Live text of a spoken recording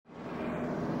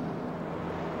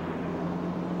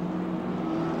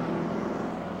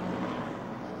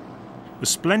The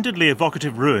splendidly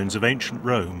evocative ruins of ancient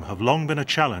Rome have long been a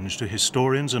challenge to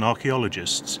historians and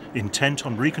archaeologists intent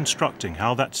on reconstructing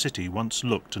how that city once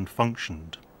looked and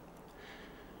functioned.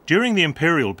 During the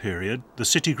imperial period, the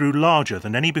city grew larger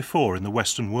than any before in the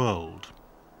Western world.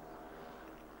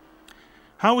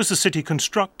 How was the city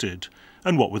constructed,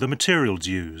 and what were the materials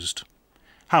used?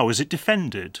 How was it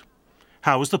defended?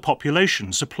 How was the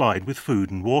population supplied with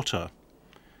food and water?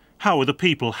 How were the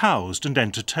people housed and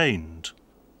entertained?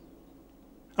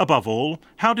 Above all,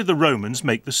 how did the Romans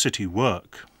make the city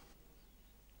work?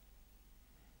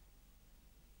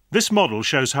 This model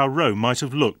shows how Rome might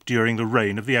have looked during the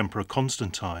reign of the Emperor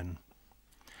Constantine.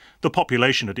 The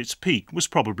population at its peak was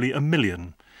probably 1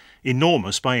 million,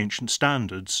 enormous by ancient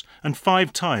standards, and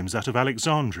 5 times that of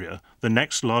Alexandria, the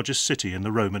next largest city in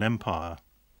the Roman Empire.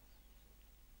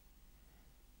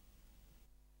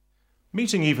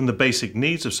 Meeting even the basic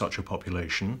needs of such a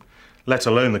population, let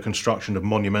alone the construction of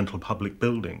monumental public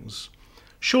buildings,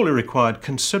 surely required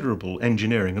considerable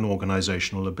engineering and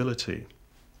organisational ability.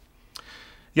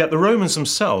 Yet the Romans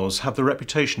themselves have the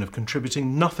reputation of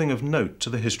contributing nothing of note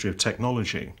to the history of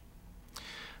technology.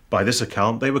 By this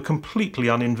account, they were completely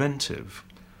uninventive.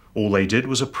 All they did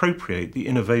was appropriate the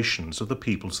innovations of the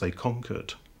peoples they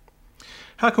conquered.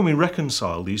 How can we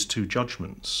reconcile these two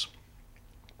judgments?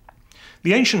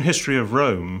 The ancient history of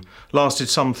Rome lasted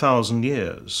some 1,000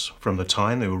 years, from the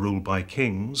time they were ruled by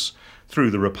kings, through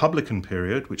the Republican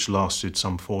period, which lasted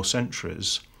some 4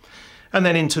 centuries, and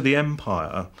then into the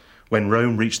Empire, when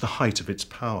Rome reached the height of its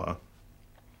power.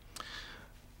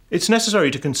 It's necessary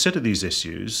to consider these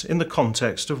issues in the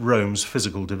context of Rome's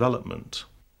physical development.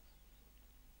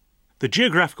 The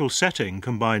geographical setting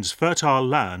combines fertile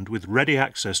land with ready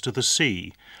access to the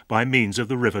sea by means of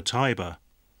the river Tiber.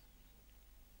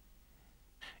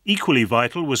 Equally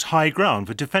vital was high ground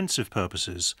for defensive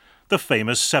purposes, the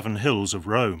famous 7 hills of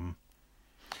Rome.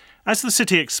 As the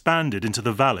city expanded into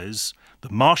the valleys,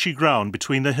 the marshy ground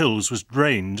between the hills was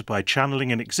drained by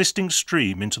channeling an existing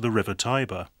stream into the river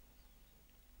Tiber.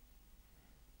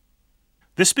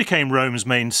 This became Rome's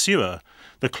main sewer,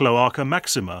 the Cloaca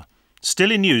Maxima,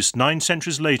 still in use 9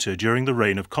 centuries later during the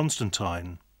reign of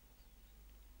Constantine.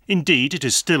 Indeed, it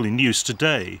is still in use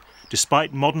today,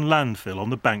 despite modern landfill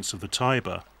on the banks of the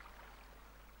Tiber.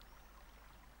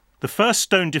 The first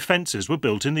stone defences were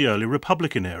built in the early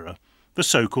Republican era, the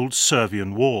so-called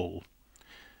Servian Wall.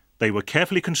 They were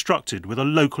carefully constructed with a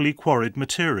locally quarried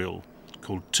material,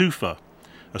 called tufa,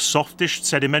 a softish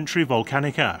sedimentary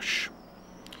volcanic ash.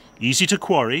 Easy to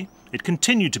quarry, it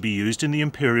continued to be used in the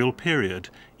imperial period,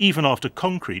 even after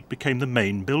concrete became the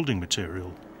main building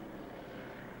material.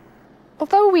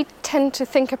 Although we tend to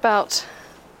think about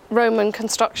Roman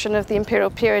construction of the imperial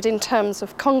period in terms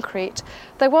of concrete,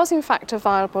 there was in fact a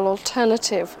viable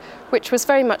alternative which was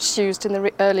very much used in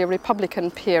the earlier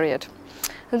Republican period.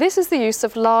 And this is the use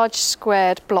of large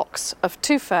squared blocks of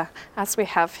tufa, as we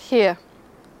have here.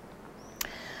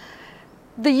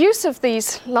 The use of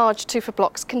these large tufa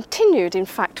blocks continued in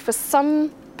fact for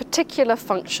some particular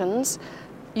functions,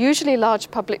 usually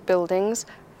large public buildings,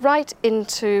 right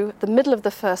into the middle of the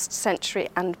 1st century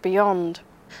and beyond.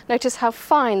 Notice how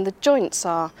fine the joints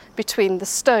are between the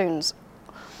stones.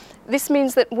 This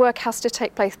means that work has to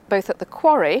take place both at the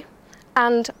quarry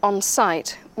and on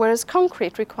site, whereas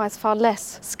concrete requires far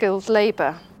less skilled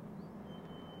labour.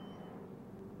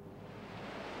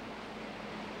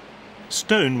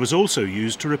 Stone was also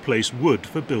used to replace wood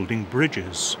for building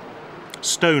bridges.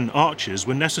 Stone arches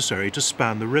were necessary to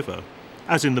span the river,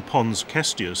 as in the Pons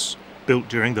Cestius, built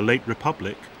during the late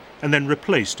Republic and then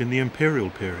replaced in the imperial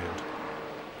period.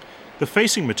 The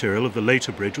facing material of the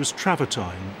later bridge was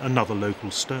travertine, another local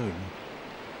stone.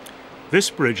 This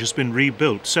bridge has been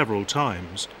rebuilt several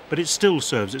times, but it still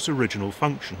serves its original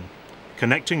function,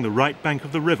 connecting the right bank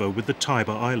of the river with the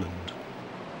Tiber Island.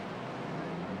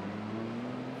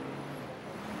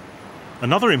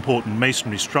 Another important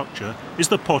masonry structure is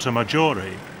the Porta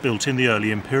Maggiore, built in the early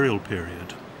imperial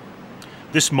period.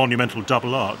 This monumental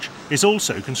double arch is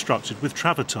also constructed with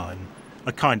travertine,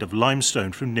 a kind of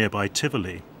limestone from nearby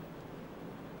Tivoli.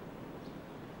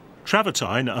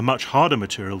 Travertine, a much harder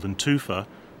material than tufa,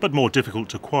 but more difficult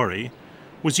to quarry,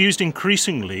 was used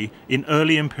increasingly in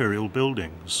early imperial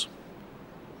buildings.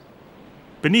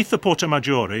 Beneath the Porta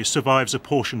Maggiore survives a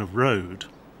portion of road.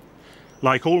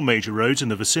 Like all major roads in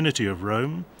the vicinity of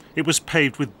Rome, it was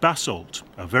paved with basalt,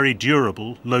 a very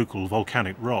durable local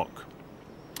volcanic rock.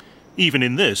 Even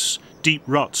in this, deep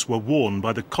ruts were worn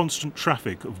by the constant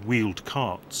traffic of wheeled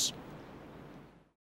carts.